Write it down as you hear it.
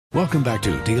Welcome back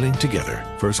to Dealing Together.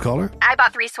 First caller? I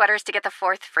bought 3 sweaters to get the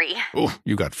 4th free. Oh,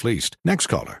 you got fleeced. Next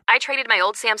caller? I traded my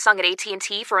old Samsung at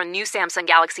AT&T for a new Samsung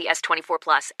Galaxy S24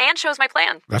 Plus and chose my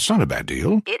plan. That's not a bad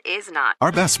deal. It is not.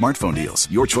 Our best smartphone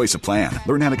deals. Your choice of plan.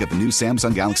 Learn how to get the new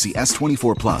Samsung Galaxy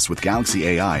S24 Plus with Galaxy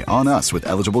AI on us with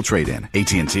eligible trade-in.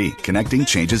 AT&T. Connecting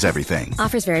changes everything.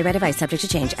 Offers vary by device. Subject to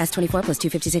change. S24 plus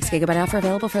 256 gigabyte offer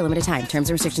available for a limited time. Terms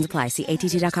and restrictions apply. See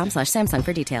att.com/Samsung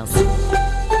for details.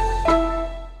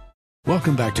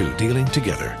 Welcome back to Dealing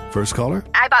Together. First caller?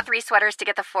 I bought 3 sweaters to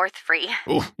get the 4th free.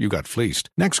 Oh, you got fleeced.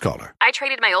 Next caller? I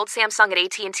traded my old Samsung at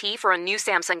AT&T for a new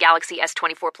Samsung Galaxy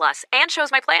S24 Plus and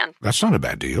chose my plan. That's not a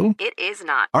bad deal. It is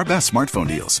not. Our best smartphone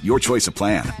deals. Your choice of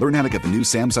plan. Learn how to get the new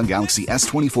Samsung Galaxy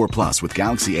S24 Plus with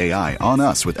Galaxy AI on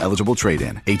us with eligible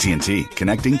trade-in. AT&T.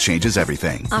 Connecting changes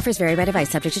everything. Offers vary by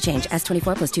device. Subject to change.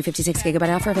 S24 plus 256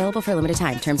 gigabyte offer available for a limited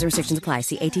time. Terms and restrictions apply.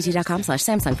 See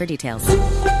att.com/Samsung for details.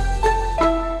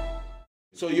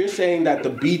 So you're saying that the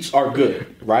beats are good,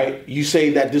 right? You say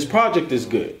that this project is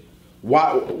good.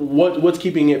 Why? What's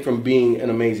keeping it from being an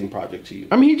amazing project to you?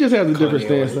 I mean, he just has a different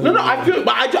stance. No, I feel,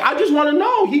 but I just want to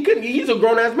know. He's a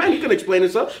grown ass man. He can explain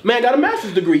himself. Man got a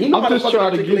master's degree. He knows I'm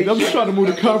just trying to move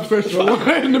the conversation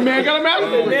away. And the man got a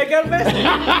master's degree. You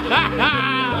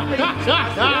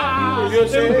know what I'm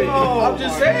saying? I'm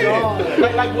just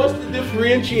saying. Like, what's the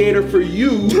differentiator for you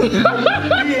being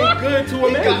good to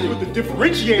amazing? Got you with the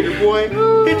differentiator, boy.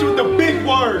 Hit you with the big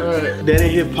words. Then a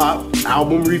hip hop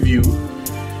album review.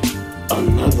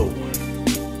 Another one.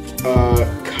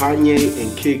 Kanye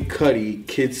and Kid Cudi,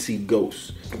 Kids See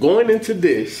Ghosts. Going into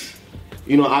this,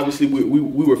 you know, obviously we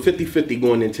were 50-50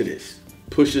 going into this.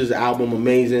 Push's album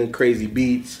amazing, crazy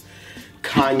beats.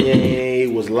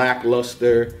 Kanye was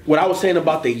lackluster. What I was saying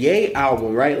about the Ye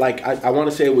album, right? Like I want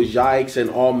to say it was Yikes and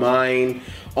All Mine.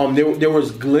 There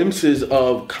was glimpses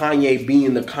of Kanye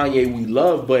being the Kanye we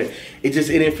love, but it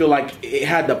didn't feel like it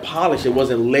had the polish. It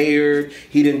wasn't layered.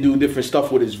 He didn't do different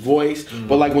stuff with his voice.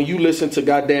 But like when you listen to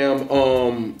goddamn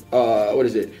what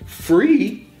is it?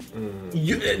 Free.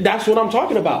 That's what I'm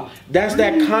talking about. That's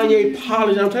that Kanye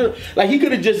polish. I'm telling you, like he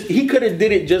could have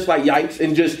did it just like Yikes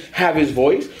and just have his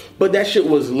voice, but that shit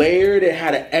was layered. It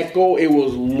had an echo. It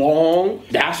was long.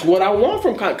 That's what I want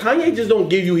from Kanye. Kanye just don't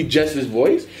give you just his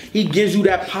voice. He gives you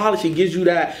that polish. He gives you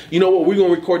that. You know what? We're gonna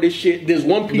record this shit. This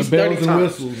one piece 30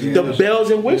 times. The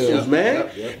bells and whistles, man.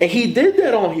 And he did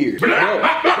that on here.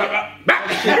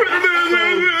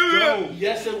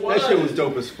 Yes, it was. That shit was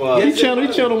dope as fuck. He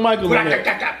channeled Michael on that.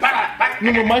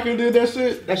 Remember Michael did that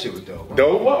shit? That shit was dope.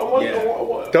 Dope?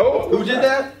 What? Dope? Who did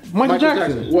that? Michael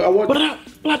Jackson.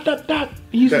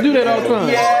 He used to do that all the time.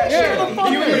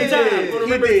 He did.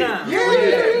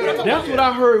 That's what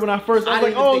I heard when I first. I was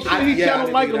like, oh shit, he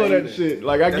channeled Michael on that shit.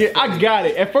 Like I got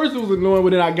it. At first it was annoying,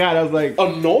 but then I got it. I was like,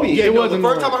 annoying. Yeah, the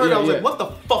first time I heard it, I was like, what the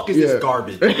fuck is this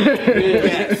garbage?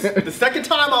 Yes. The second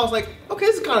time I was like, okay,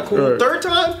 this is kind of cool. Third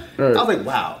time, I was like,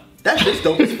 wow. That shit's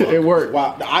dope as fuck. It worked.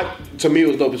 Wow, to me it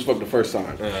was dope as fuck the first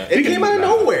time. It came out of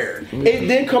nowhere. It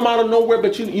did come out of nowhere,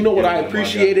 but you know what I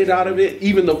appreciated out of it,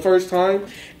 even the first time,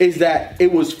 is that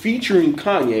it was featuring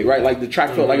Kanye, right? Like the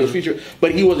track felt like it was featured,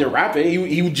 but he wasn't rapping.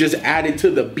 He just added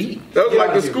to the beat. That was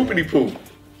like the Scoopity Poo.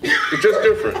 It's just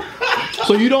different.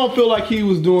 So you don't feel like he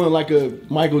was doing like a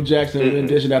Michael Jackson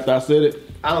rendition after I said it?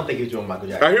 I don't think he was doing Michael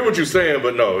Jackson. I hear what you're saying,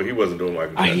 but no, he wasn't doing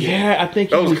Michael Jackson. I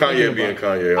think that was Kanye being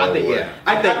Kanye.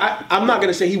 I'm not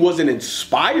gonna say he wasn't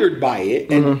inspired by it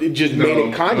and it just made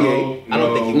it Kanye. I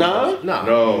don't think he was.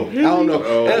 No. I don't know.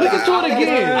 Let's do it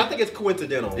again. I think it's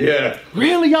coincidental. Yeah.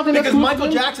 Really? Y'all think because Michael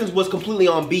Jackson's was completely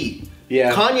on beat.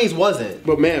 Yeah. Kanye's wasn't.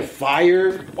 But man,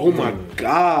 Fire, oh my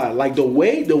God. Like the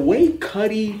way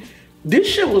Cudi, this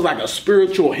shit was like a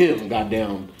spiritual hymn,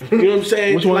 goddamn. You know what I'm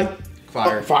saying? Which one? Like,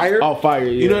 Fire. Fire? Oh, Fire,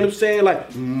 yeah. You know what I'm saying? Like,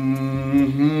 It's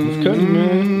Cudi,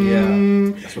 man.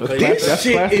 Yeah. This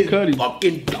shit is Cudi.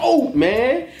 Fucking dope,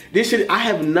 man. This shit, I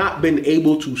have not been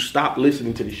able to stop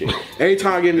listening to this shit. Every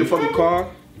time I get in the fucking car,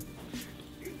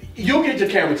 you'll get your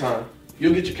camera time.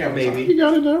 You'll get your camera time. You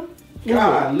got it now.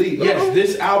 Golly. Yes,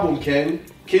 this album, Ken,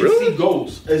 Kids See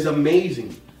Ghosts, is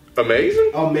amazing.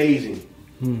 Amazing.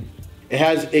 It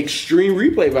has extreme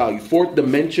replay value. Fourth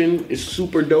Dimension is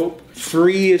super dope.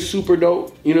 Free is super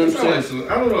dope. You know what I'm saying?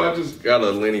 I don't know. I just got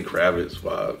a Lenny Kravitz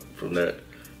vibe from that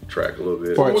track a little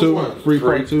bit. Part 2? Free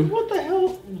Part 2? What the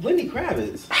hell? Lenny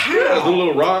Kravitz? Yeah, the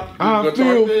little rock. I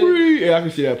feel free. Yeah, I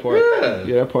can see that part. Yeah.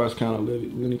 Yeah, that part's kind of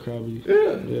Lenny Kravitz.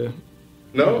 Yeah.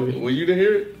 No? Well, you didn't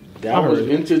hear it? That was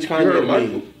vintage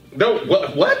Kanye. No,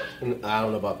 what? I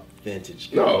don't know about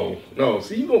vintage. No.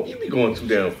 See, you be going too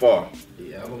damn far.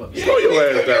 Yeah, I'm about Slow your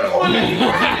ass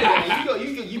down.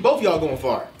 you both y'all going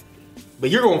far. But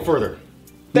you're going further.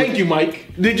 Thank you,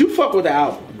 Mike. Did you fuck with the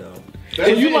album? No. So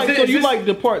you like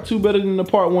the part 2 better than the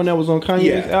part 1 that was on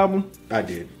Kanye's album? I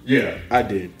did. Yeah, I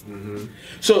did. Mm-hmm.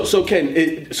 So Ken,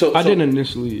 I didn't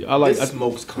initially. I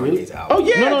smokes Kanye's album. Oh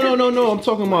yeah. No. I'm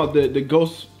talking about the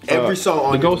Ghost. Every song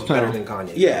on the it Ghost was better Town. than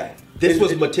Kanye. Yeah. This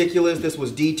was meticulous. This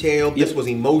was detailed. This was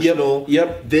emotional.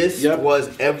 Yep. This was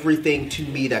everything to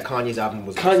me that Kanye's album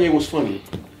was. Kanye was funny.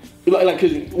 Like,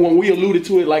 cause when we alluded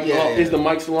to it, is the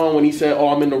mic salon when he said, "Oh,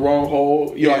 I'm in the wrong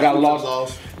hole." I got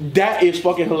lost. That is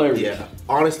fucking hilarious. Yeah.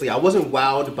 Honestly, I wasn't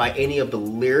wowed by any of the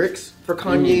lyrics for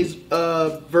Kanye's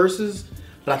verses,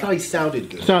 but I thought he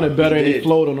sounded good. Sounded better, and he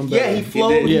flowed on them better. Yeah, he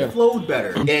flowed. He flowed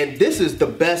better. And this is the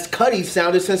best Cudi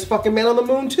sounded since fucking Man on the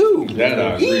Moon 2.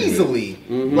 Easily.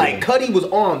 Like Cudi was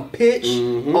on pitch,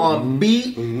 on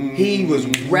beat. He was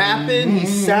rapping. He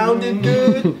sounded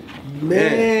good.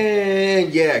 Man,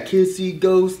 yeah, Kids See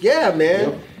Ghosts. Yeah,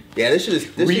 man. Yeah, this shit is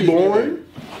Reborn.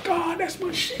 God, that's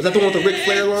my shit. Is that the one with the Ric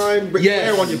Flair line? Ric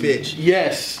Flair on your bitch.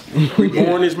 Yes.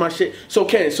 Reborn is my shit. So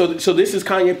Ken, so this is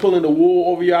Kanye pulling the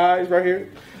wool over your eyes right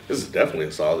here? this is definitely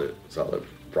a solid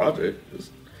project. It's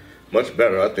much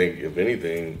better, I think. If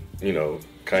anything,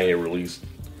 Kanye released,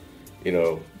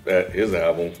 his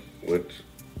album, which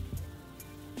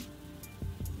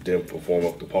didn't perform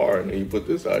up to par, and then you put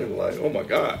this out, you're like, oh my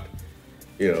God.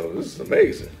 This is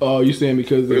amazing. Oh, you saying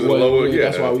because it wasn't,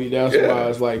 that's why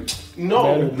it's like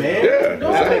no, man. Yeah,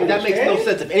 no, that makes no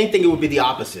sense. If anything, it would be the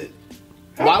opposite.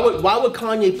 Why would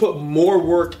Kanye put more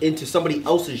work into somebody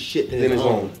else's shit than his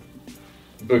own?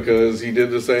 Because he did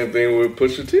the same thing with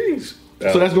Pusha T's.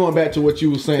 So that's going back to what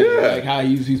you were saying, like how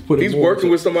he's putting. He's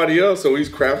working with somebody else, so he's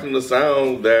crafting the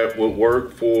sound that would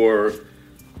work for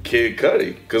Kid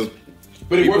Cudi.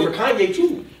 But it worked for Kanye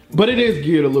too. But it is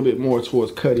geared a little bit more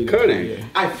towards Cudi. Kanye.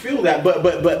 I feel that, but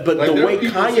the way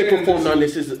Kanye performed on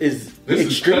this is this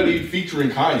is Cudi featuring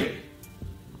Kanye.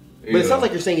 But it sounds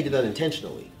like you're saying he did that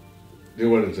intentionally. Did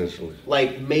what intentionally?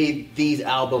 Like made these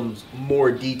albums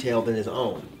more detailed than his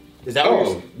own. Is that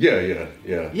what yeah.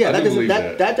 Yeah,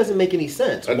 that doesn't make any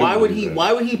sense. Why would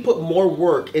he put more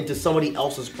work into somebody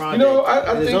else's project?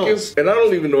 I think it's, and I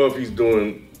don't even know if he's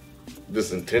doing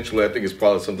this intentionally. I think it's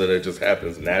probably something that just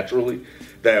happens naturally.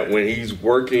 That when he's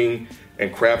working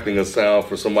and crafting a sound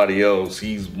for somebody else,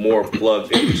 he's more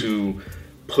plugged into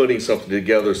putting something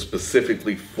together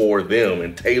specifically for them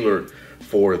and tailored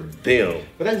for them.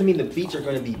 But that doesn't mean the beats are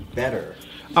going to be better.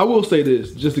 I will say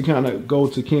this, just to kind of go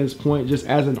to Ken's point, just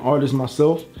as an artist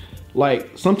myself,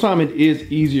 like sometimes it is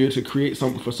easier to create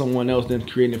something for someone else than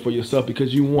creating it for yourself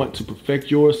because you want to perfect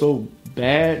yours so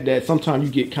bad that sometimes you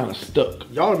get kind of stuck.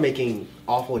 Y'all are making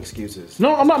awful excuses.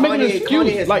 No, I'm not making an excuse.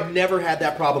 Kanye has never had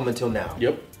that problem until now.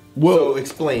 Yep. Well, so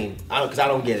explain, because I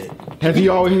don't get it. Has he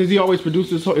always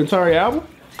produced his entire album?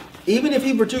 Even if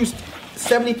he produced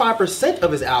 75%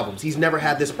 of his albums, he's never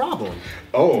had this problem.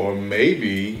 Oh,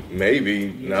 maybe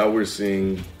now we're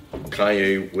seeing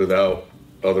Kanye without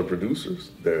other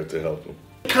producers there to help him.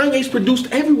 Kanye's produced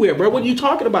everywhere, bro. What are you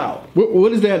talking about? What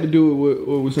does that have to do with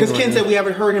what we're saying? Because Ken said we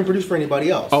haven't heard him produce for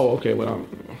anybody else. Oh, okay. Well,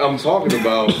 I'm talking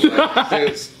about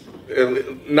since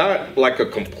not like a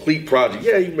complete project.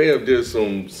 Yeah, he may have did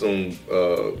some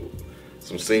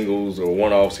singles or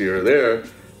one-offs here or there,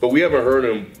 but we haven't heard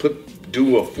him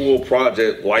do a full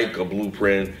project like a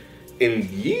Blueprint in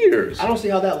years. I don't see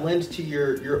how that lends to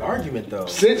your argument, though.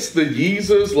 Since the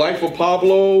Yeezus, Life of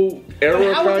Pablo era,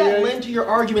 but how would that lend to your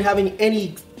argument having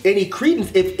any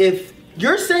credence if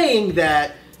you're saying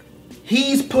that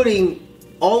he's putting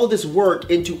all of this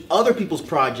work into other people's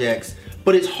projects,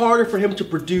 but it's harder for him to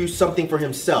produce something for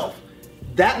himself?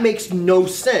 That makes no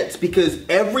sense because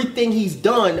everything he's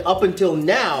done up until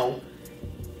now,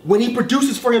 when he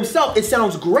produces for himself, it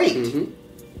sounds great. Mm-hmm.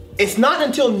 It's not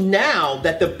until now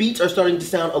that the beats are starting to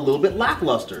sound a little bit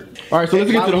lackluster. All right, so let's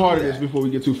get to the heart of this before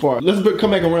we get too far. Let's come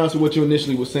back around to what you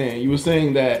initially were saying. You were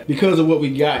saying that because of what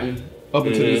we've gotten up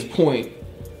until this point,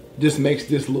 this makes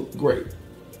this look great,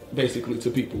 basically, to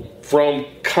people. From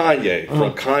Kanye,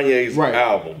 from Kanye's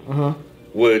album,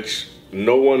 which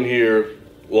no one here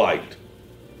liked,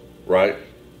 right?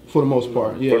 For the most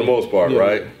part, yeah. For the most part,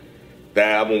 right? The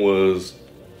album was...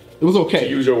 It was okay. To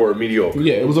use your word, mediocre.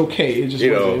 Yeah, it was okay. It just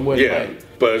wasn't right.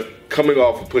 But coming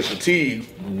off of Pusha T,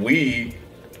 we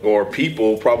or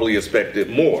people probably expected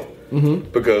more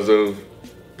because of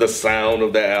the sound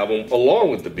of the album along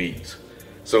with the beats.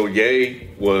 So Ye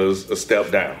was a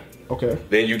step down. Okay.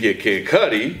 Then you get Kid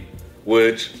Cudi,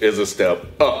 which is a step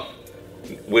up,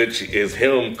 which is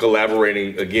him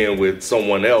collaborating again with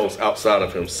someone else outside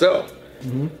of himself.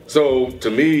 So to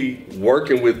me,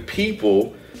 working with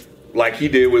people like he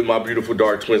did with My Beautiful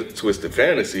Dark Twisted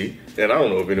Fantasy, and I don't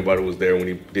know if anybody was there when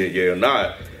he did Ye or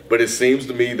not, but it seems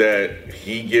to me that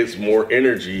he gets more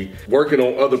energy working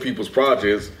on other people's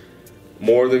projects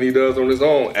more than he does on his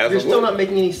own. You're still not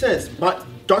making any sense. But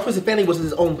Dark Twisted Fantasy was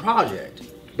his own project.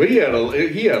 But he had a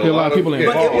lot of people in.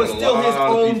 But it was still his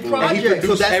own project.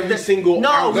 So that's every single.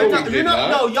 No,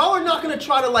 y'all are not going to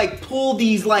try to like pull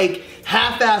these like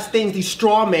half-ass things, these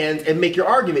straw mans, and make your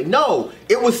argument. No,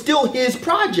 it was still his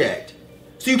project.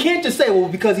 So you can't just say, well,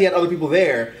 because he had other people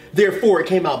there, therefore it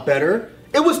came out better.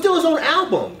 It was still his own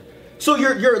album. So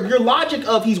your logic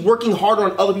of he's working harder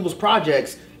on other people's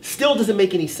projects still doesn't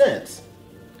make any sense.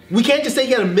 We can't just say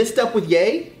he had a misstep with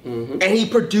Ye, and he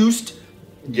produced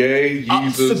Ye,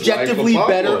 Yeezus, subjectively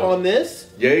better on this.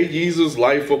 Ye, Yeezus,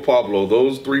 Life of Pablo.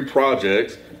 Those 3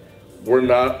 projects were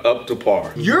not up to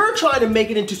par. You're trying to make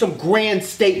it into some grand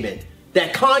statement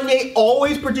that Kanye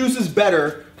always produces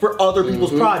better for other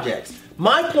people's projects.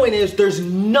 My point is, there's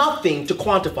nothing to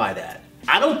quantify that.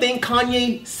 I don't think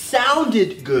Kanye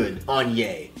sounded good on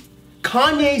Ye.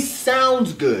 Kanye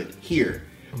sounds good here.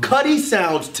 Cudi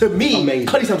sounds, to me, amazing.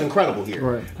 Cudi sounds incredible here.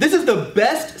 Right. This is the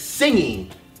best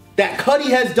singing that Cudi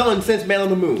has done since Man on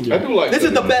the Moon. Yeah. I do like this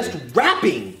is the best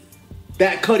rapping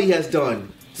that Cudi has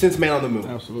done since Man on the Moon.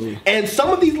 Absolutely. And some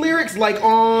of these lyrics, like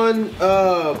on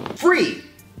Free,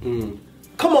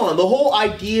 come on, the whole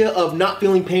idea of not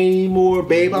feeling pain anymore,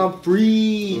 babe, I'm free.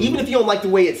 Even if you don't like the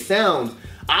way it sounds,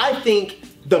 I think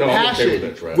the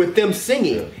passion with them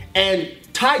singing and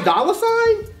Ty Dolla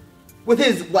 $ign with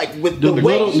his with the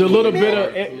way the little bit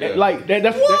of like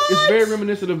that's it's very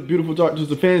reminiscent of Beautiful Dark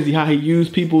Twisted Fantasy, how he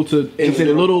used people to say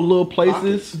the little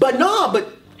places. But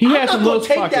he had some little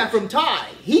take pockets. That from Ty.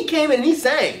 He came in and he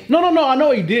sang. No, I know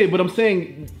he did, but I'm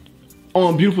saying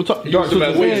on Beautiful Dark Twisted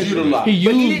Fantasy, he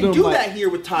didn't do that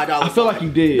here with Ty Dolla $ign. I feel like he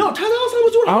did. No, Ty Dolla $ign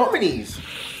was doing harmonies.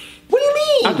 What do you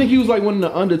mean? I think he was like one of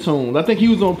the undertones. I think he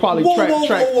was on probably track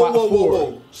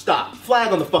 4. Stop.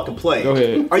 Flag on the fucking play. Go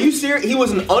ahead. Are you serious? He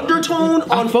was an undertone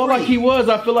on I felt like he was.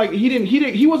 I feel like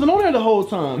he wasn't on there the whole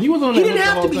time. He wasn't on there the whole time. He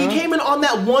didn't have to be. He came in on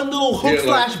that one little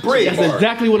hook / bridge. That's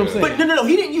exactly what I'm saying. But no.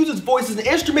 He didn't use his voice as an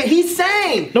instrument. He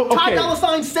sang. No, okay. Ty Dolla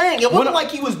 $ign sang. It wasn't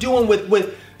like he was doing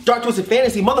with Dark Twisted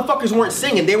Fantasy. Motherfuckers weren't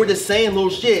singing. They were just saying little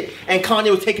shit, and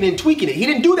Kanye was taking it and tweaking it. He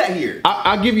didn't do that here.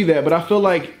 I give you that, but I feel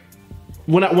like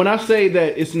when I say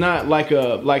that it's not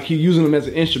like he using them as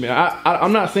an instrument,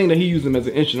 I'm not saying that he used them as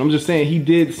an instrument. I'm just saying he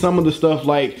did some of the stuff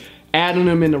like adding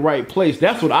them in the right place.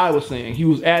 That's what I was saying. He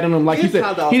was adding them like he said.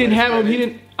 He didn't have them. He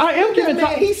didn't. I am giving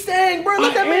man. He sang, bro.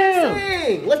 Let that man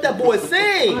sing. Let that boy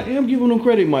sing. I am giving him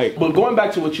credit, Mike. But going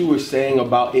back to what you were saying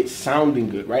about it sounding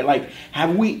good, right? Like,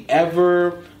 have we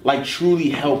ever like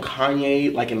truly held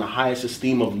Kanye like in the highest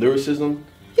esteem of lyricism?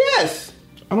 Yes.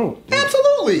 I don't.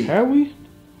 Absolutely. Have we?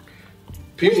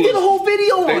 We did a whole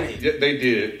video on it. They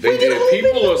did. They did.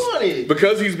 People are,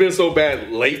 because he's been so bad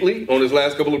lately on his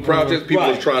last couple of projects, people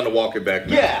are trying to walk it back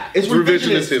now. Yeah, it's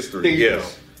revisionist history.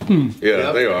 Yes.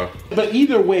 Yeah, they are. But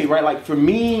either way, right? Like for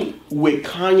me, with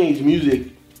Kanye's music,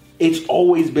 it's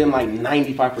always been like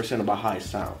 95% about how it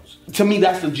sounds. To me,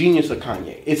 that's the genius of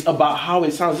Kanye. It's about how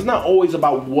it sounds. It's not always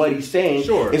about what he's saying.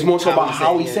 Sure. It's more so about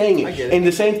how he's saying it. I get it. And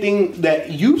the same thing that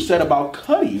you said about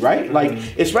Cudi, right? Like,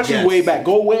 especially way back.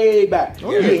 Go way back. Oh,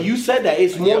 yeah, you said that.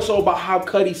 It's more so about how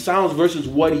Cudi sounds versus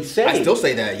what he's saying. I still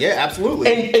say that. Yeah,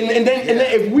 absolutely. And then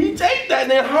if we take that,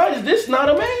 then how is this not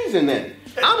amazing then?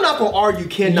 I'm not gonna argue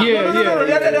Ken. No,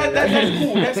 that's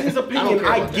cool. That's his opinion.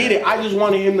 I get it. I just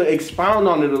wanted him to expound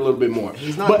on it a little bit more.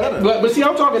 He's not but see,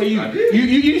 I'm talking to you.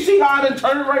 You see how I done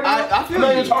turned right now? I feel I'm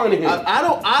not even talking to him.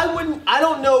 I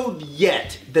don't know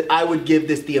yet that I would give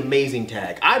this the amazing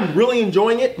tag. I'm really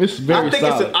enjoying it. It's very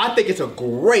solid. I think it's a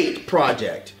great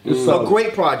project. It's a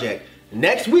great project.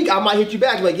 Next week I might hit you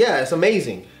back like, yeah, it's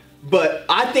amazing. But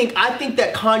I think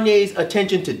that Kanye's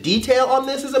attention to detail on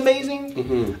this is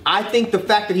amazing. I think the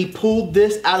fact that he pulled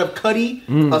this out of Cudi,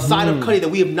 a side of Cudi that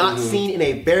we have not seen in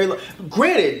a very long...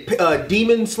 Granted,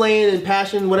 Demon Slaying and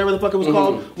Passion, whatever the fuck it was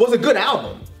called, was a good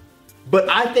album. But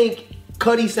I think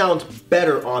Cudi sounds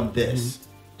better on this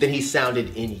than he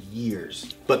sounded in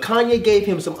years. But Kanye gave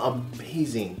him some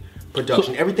amazing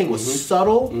production. Everything was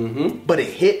subtle, but it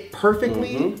hit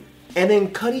perfectly. And then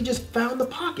Cudi just found the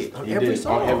pocket on every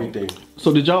song. On everything.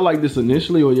 So did y'all like this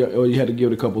initially, or you had to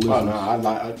give it a couple listens? Oh,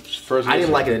 no, I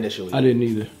didn't like it initially. I didn't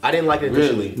either. I didn't like it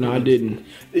initially. Really? No, I didn't.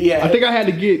 Yeah, I think I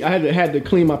had to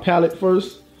clean my palate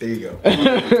first. There you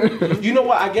go. You know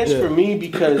what? I guess for me,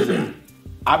 because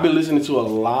I've been listening to a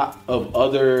lot of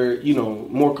other,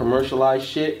 more commercialized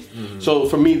shit. So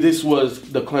for me, this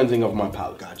was the cleansing of my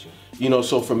palate. Gotcha.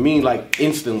 So for me, like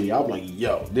instantly, I was like,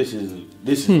 "Yo, this is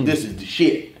the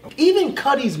shit." Even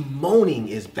Cudi's moaning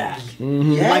is back.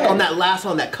 Mm-hmm. Like on that last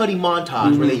song, that Cudi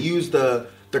montage where they used the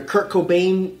Kurt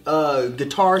Cobain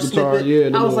guitar snippet. Yeah,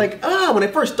 I was like, when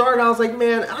it first started, I was like,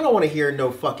 man, I don't want to hear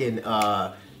no fucking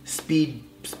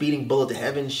speeding bullet to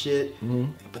heaven shit.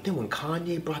 But then when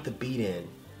Kanye brought the beat in,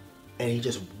 and he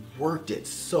just worked it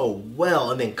so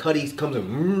well, and then Cudi comes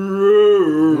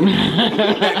in,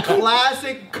 that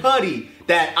classic Cudi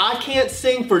that I can't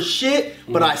sing for shit,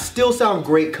 but I still sound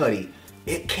great Cudi.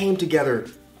 It came together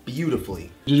beautifully.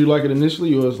 Did you like it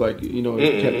initially, or was like, you know?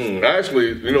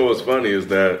 Actually, you know what's funny is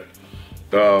that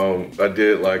I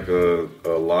did like a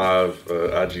live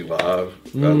IG live.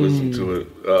 I listened to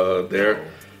it there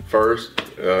first.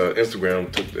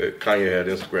 Instagram took that. Kanye had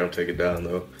Instagram take it down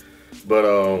though, but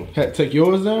had to take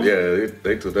yours down. Yeah,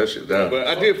 they took that shit down. But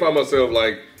I did find myself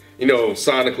like, you know,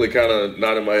 sonically kind of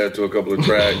nodding my head to a couple of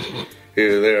tracks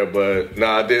here and there. But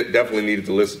I definitely needed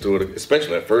to listen to it,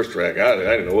 especially that first track. I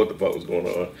didn't know what the fuck was going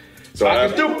on. So I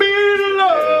can still be in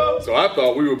love. Yeah, so I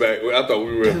thought we were back. I thought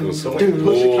we were into some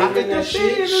that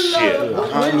shit.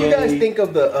 What do you guys think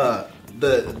of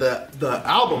the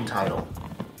album title?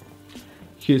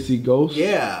 Kids See Ghosts.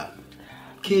 Yeah,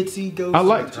 Kids See Ghosts. I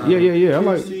like. Yeah. I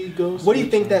like. What do you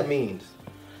think that means?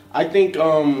 I think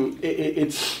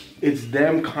it's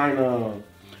them kind of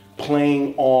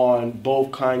playing on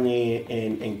both Kanye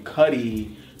and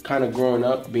Cudi, kind of growing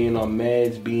up, being on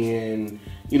meds, being,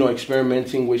 you know,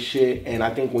 experimenting with shit. And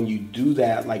I think when you do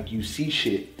that, like, you see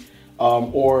shit.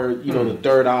 Or, you know, the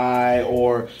third eye,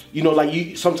 or, you know,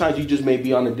 like, sometimes you just may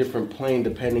be on a different plane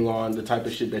depending on the type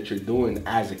of shit that you're doing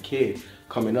as a kid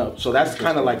coming up. So that's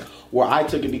kind of like where I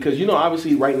took it, because, you know,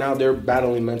 obviously right now they're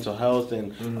battling mental health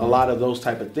and a lot of those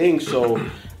type of things. So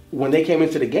when they came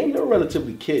into the game, they were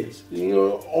relatively kids, you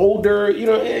know, older, you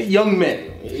know, young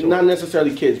men, not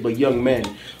necessarily kids, but young men.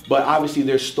 But obviously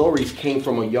their stories came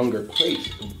from a younger place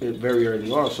very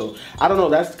early on. So I don't know,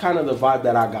 that's kind of the vibe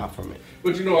that I got from it.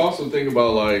 But, you know, also think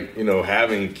about, like, you know,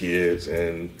 having kids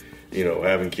and, you know,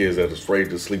 having kids that are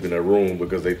afraid to sleep in their room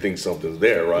because they think something's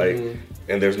there, right?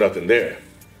 And there's nothing there.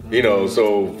 You know,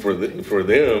 so for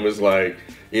them, it's like,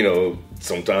 you know,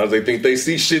 sometimes they think they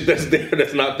see shit that's there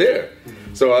that's not there.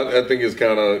 So I think it's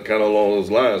kind of along those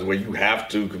lines where you have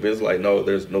to convince, like, no,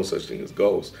 there's no such thing as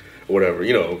ghosts or whatever,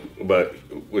 you know, but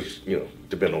which, you know,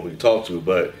 depending on who you talk to.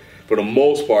 But for the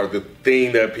most part, the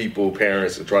thing that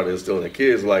parents try to instill in their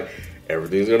kids, like,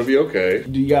 everything's going to be okay.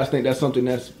 Do you guys think that's something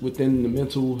that's within the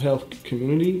mental health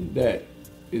community, that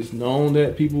it's known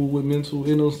that people with mental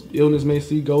illness may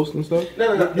see ghosts and stuff?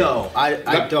 No,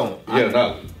 I don't.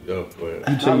 Not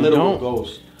literal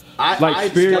ghosts. I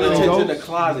spirit skeletons ghosts? in the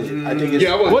closet. I think it's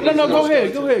No, go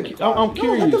ahead. I'm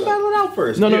curious. Let them battle it out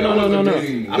first. No.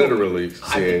 Literally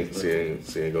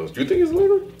seeing ghosts. Do you think it's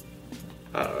literal?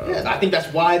 Yeah, I think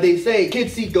that's why they say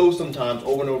kids see ghosts sometimes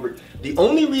over and over. The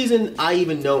only reason I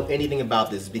even know anything about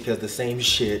this is because the same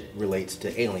shit relates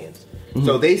to aliens.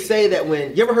 So they say that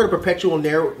when you ever heard of perpetual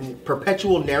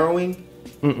narrowing?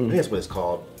 I think that's what it's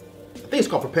called. I think it's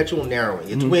called perpetual narrowing.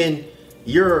 It's when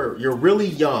you're really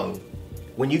young.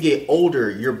 When you get older,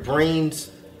 your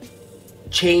brains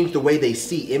change the way they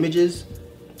see images.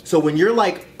 So when you're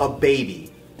like a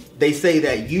baby, they say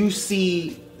that you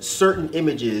see certain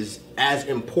images as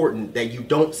important that you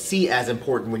don't see as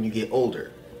important when you get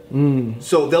older.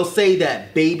 So they'll say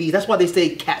that babies, that's why they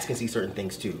say cats can see certain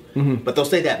things too. But they'll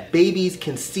say that babies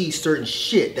can see certain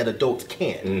shit that adults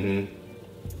can't.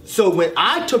 So when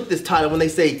I took this title, when they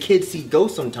say kids see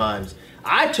ghosts sometimes,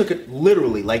 I took it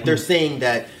literally. Like they're saying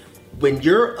that when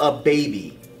you're a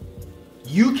baby,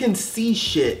 you can see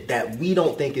shit that we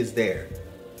don't think is there.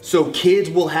 So kids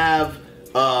will have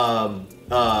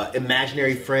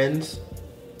imaginary friends,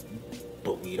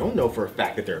 but we don't know for a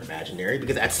fact that they're imaginary,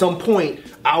 because at some point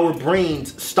our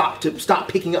brains stop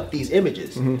picking up these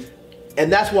images.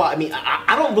 And that's why, I mean,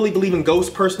 I don't really believe in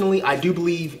ghosts personally. I do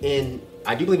believe in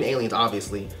aliens,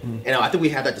 obviously. And I think we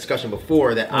had that discussion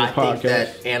before, that I think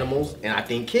that animals and I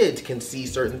think kids can see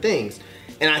certain things.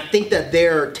 And I think that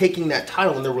they're taking that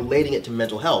title and they're relating it to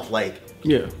mental health. Like,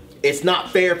 it's not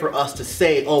fair for us to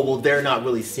say, oh, well, they're not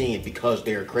really seeing it because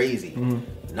they're crazy.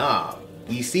 Nah,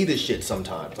 we see this shit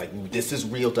sometimes. Like, this is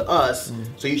real to us,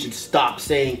 so you should stop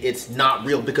saying it's not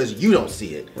real because you don't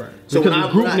see it. Right. So because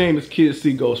the group name is Kids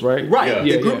See Ghosts, right? Right.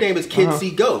 The group name is Kids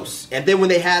See Ghosts. And then when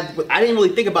they had, I didn't really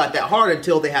think about it that hard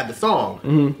until they had the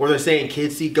song where they're saying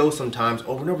Kids See Ghosts sometimes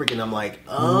over and over again. I'm like,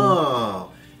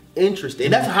 oh, interesting.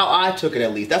 And that's how I took it,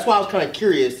 at least. That's why I was kind of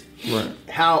curious. Right.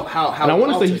 How and I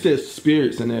want to say he says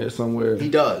spirits in there somewhere. He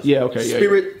does. Yeah, okay.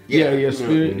 Spirit.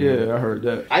 Spirit. Yeah, I heard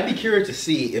that. I'd be curious to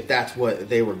see if that's what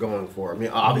they were going for. I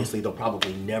mean, obviously they'll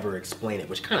probably never explain it,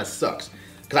 which kind of sucks.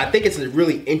 because I think it's a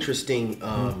really interesting.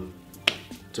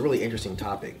 It's a really interesting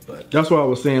topic, but that's why I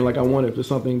was saying, like, I wonder if it's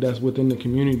something that's within the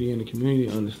community and the community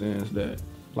understands that,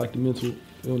 like the mental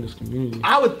illness community.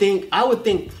 I would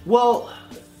think. Well,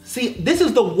 see, this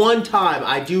is the one time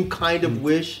I do kind of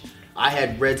wish I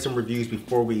had read some reviews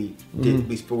before we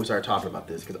started talking about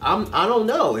this, because I don't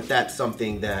know if that's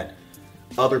something that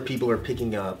other people are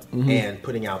picking up and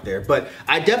putting out there. But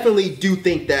I definitely do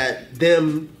think that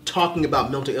them talking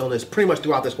about mental illness pretty much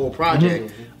throughout this whole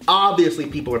project, obviously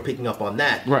people are picking up on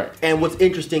that. Right. And what's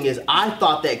interesting is I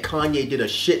thought that Kanye did a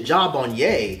shit job on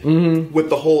Ye with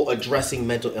the whole addressing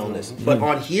mental illness. But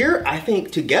on here, I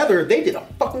think together they did a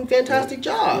fucking fantastic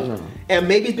job. And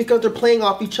maybe it's because they're playing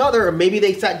off each other, or maybe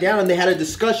they sat down and they had a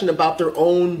discussion about their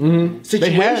own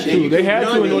situation. They had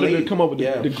to in order to come up with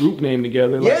the group name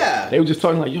together. Like, they were just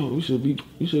talking like, yo, we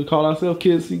should call ourselves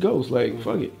Kids See Ghosts. Like,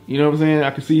 fuck it. You know what I'm saying?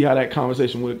 I can see how that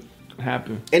conversation would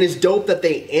happen. And it's dope that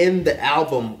they end the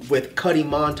album with Cudi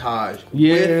montage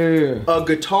with a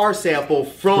guitar sample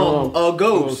from a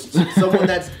ghost. Someone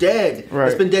that's dead.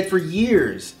 That's been dead for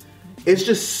years. It's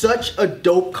just such a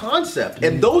dope concept.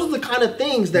 And those are the kind of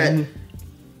things that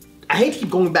I hate to keep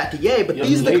going back to Ye, but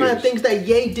these are the kind of things that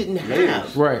Ye didn't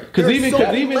have. Right. Because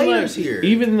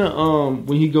even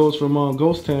when he goes from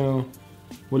Ghost Town,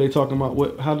 were they talking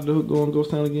about how did the hook go on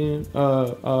Ghost Town again?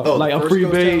 Like a free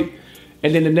babe.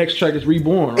 And then the next track is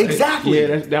Reborn, right? Exactly.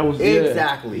 Yeah, that was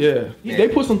exactly. Yeah. They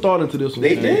put some thought into this one.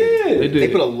 They did. They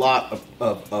put a lot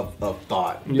of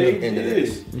thought into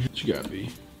this. What you got, B?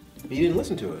 You didn't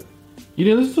listen to it. You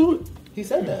didn't listen to it? He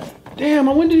said that. Damn,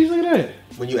 when did he say that?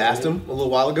 When you asked him a little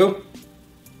while ago?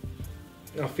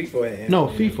 No, FIFA. No,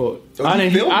 FIFA. So I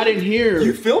didn't hear.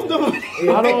 You filmed him?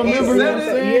 I don't remember that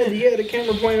saying. He had the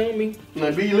camera pointing on me.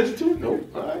 Now, B, you listen to it? No.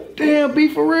 All right. Damn, B,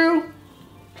 for real?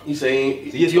 You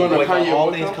saying you on the Kanye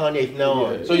all things Kanye?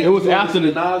 No. So it was after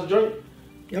the Nas joint?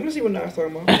 Yeah, I'm gonna see what Nas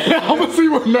talking about. I'm gonna see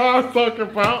what Nas talking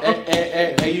about.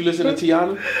 And you listen to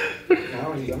Tiana?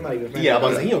 I'm not even. Yeah, I'm about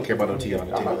to say he don't care about no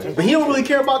Tiana, but he don't really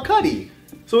care about Cudi.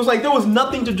 So it's like there was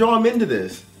nothing to draw him into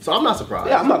this. So I'm not surprised.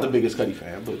 Yeah, I'm not the biggest Cudi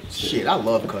fan, but shit, I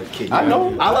love Kid. I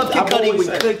know. I love Kid Cudi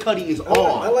when Kid Cudi is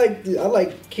on. I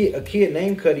like a kid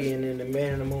named Cudi and then the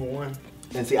Man in the Moon 1.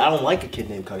 And see, I don't like a kid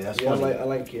named Cudi. That's funny. I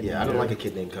like a kid. Yeah, I don't like a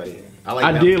kid named Cudi.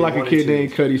 I did like a kid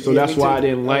named Cudi, so that's why I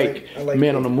didn't like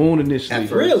Man on the Moon initially.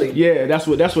 Really? Yeah, that's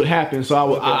what happened.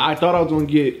 So I thought I was gonna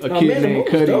get a kid named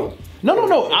Cudi. No.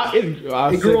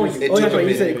 It grew on you. That's right.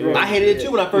 You said it grew. I hated it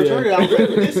too when I first heard it. I was like,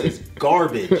 this is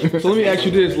garbage. So let me ask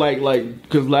you this, like,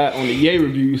 because on the Ye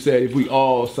review you said if we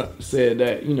all said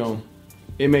that,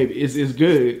 it's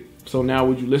good. So now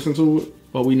would you listen to it,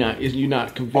 or we not? Is you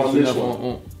not convinced enough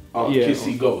on Kids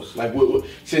See Ghosts? Like,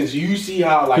 since you see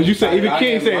how, like, because you said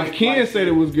if Ken said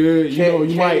it was good,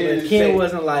 you might. Ken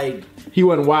wasn't like. He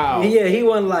wasn't wild. Yeah, he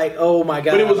wasn't like, oh my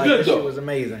god. But it was like, good this though. Shit was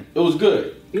amazing. It was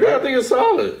good. Yeah, I think it's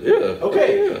solid. Yeah.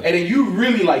 Okay. Yeah. And then you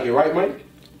really like it, right, Mike?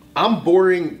 I'm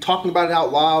bordering, talking about it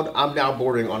out loud, I'm now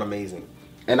bordering on amazing.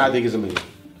 And I think it's amazing.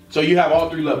 So you have all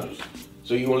three levels.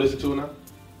 So you want to listen to it now?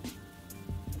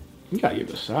 You gotta give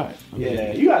it a shot.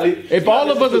 You gotta. If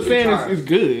all of us are saying it's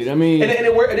good, I mean. And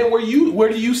then where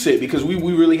do you sit? Because we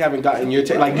really haven't gotten your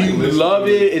take. Like, do you love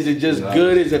it? Is it just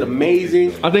good? Is it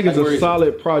amazing? I think it's a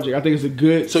solid project. I think it's a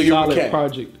good, solid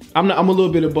project. I'm a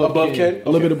little bit above Ken. A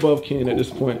little bit above Ken at this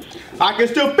point. I can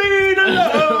still be the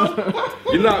love.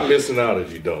 You're not missing out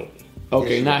if you don't.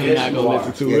 Okay, now he's not gonna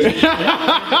listen to it.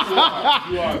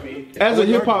 You are, me. As a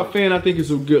hip hop fan, I think it's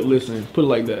a good listen. Put it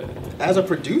like that. As a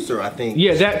producer, I think.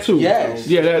 Yeah, that too. Yes.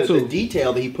 Yeah, that too. The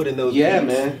detail that he put in those Yeah,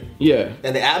 beats. man. Yeah.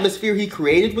 And the atmosphere he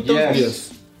created with those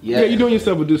beats. Yeah, you're doing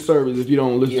yourself a disservice if you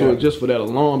don't listen to it just for that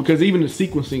alone. Because even the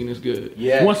sequencing is good.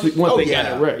 Yeah. Once they got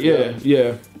it right.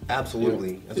 Yeah.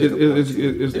 Absolutely.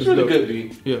 It's really good,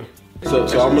 B. Yeah. So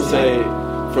I'm gonna say,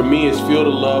 for me, it's Feel the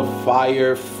Love,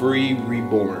 Fire, Free,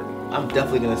 Reborn. I'm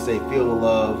definitely gonna say Feel the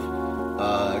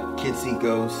Love, Kids See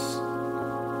Ghosts.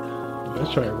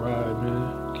 Let's try to ride,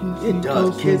 man. It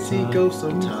does. Kids See Ghosts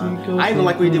sometimes. I even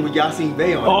like what he did with Yasin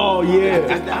Bey on it. Oh,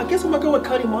 yeah. I guess I'm gonna go with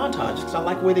Cudi montage because I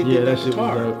like the way they did that shit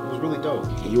guitar. was dope. It was really dope.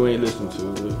 You ain't listening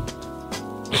to it.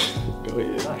 Go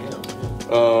ahead.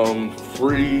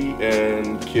 Free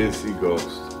and Kids See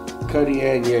Ghosts. Cudi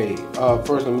and Ye.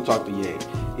 First, let me talk to Ye.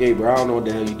 Ye, bro, I don't know what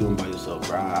the hell you doing by yourself,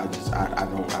 bro. I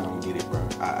don't get it, bro.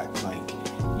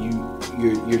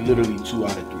 You're literally 2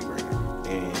 out of 3 right now,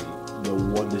 and the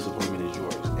one disappointment is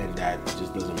yours, and that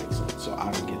just doesn't make sense. So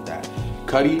I don't get that.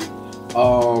 Cudi,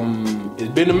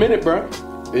 it's been a minute, bro.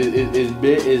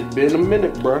 It's been a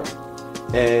minute, bro,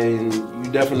 and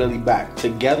you definitely back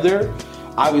together.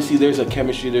 obviously there's a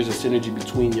chemistry, there's a synergy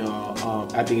between y'all.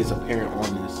 I think it's apparent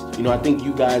on this. You know, I think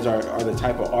you guys are the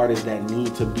type of artists that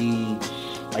need to be,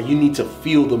 like, you need to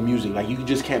feel the music. Like, you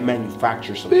just can't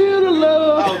manufacture something. Feel the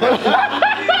love.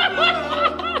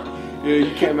 Yeah,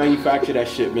 you can't manufacture that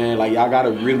shit, man. Like, y'all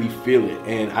gotta really feel it.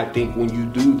 And I think when you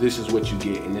do, this is what you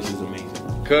get, and this is amazing.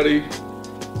 Cudi,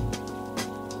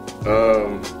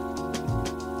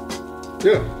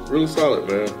 yeah, really solid,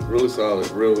 man. Really solid.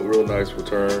 Real nice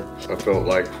return. I felt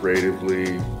like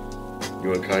creatively,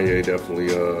 you and Kanye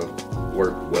definitely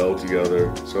worked well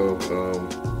together. So,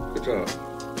 good job.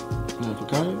 No, for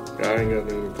Kanye? Yeah, I ain't got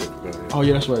anything for Kanye. Oh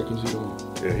yeah, that's right. Cause he don't.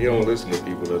 Yeah, he don't listen to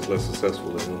people that's less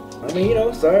successful than him. I mean, you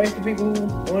know, sorry for people who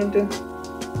wanted to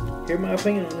hear my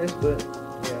opinion on this, but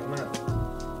yeah, I'm not.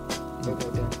 Don't go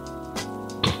down.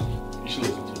 You should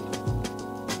listen to it.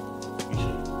 You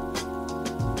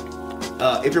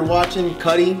should. If you're watching,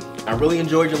 Cudi, I really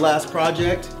enjoyed your last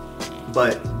project,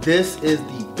 but this is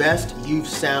the best you've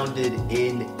sounded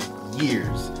in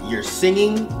years. Your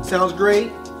singing sounds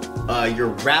great. Your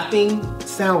rapping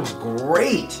sounds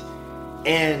great.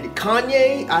 And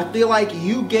Kanye, I feel like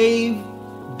you gave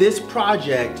this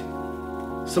project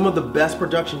some of the best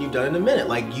production you've done in a minute.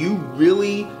 Like, you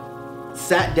really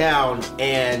sat down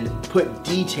and put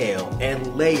detail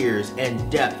and layers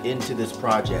and depth into this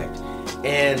project.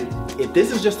 And if this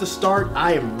is just the start,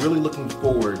 I am really looking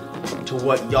forward to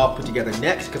what y'all put together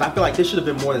next, because I feel like this should have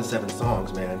been more than 7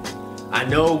 songs, man. I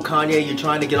know, Kanye, you're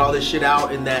trying to get all this shit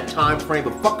out in that time frame,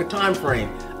 but fuck a time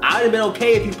frame. I'd have been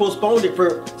okay if you postponed it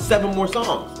for 7 more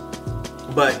songs.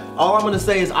 But all I'm gonna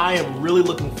say is I am really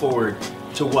looking forward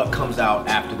to what comes out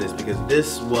after this, because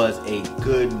this was a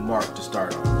good mark to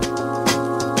start on.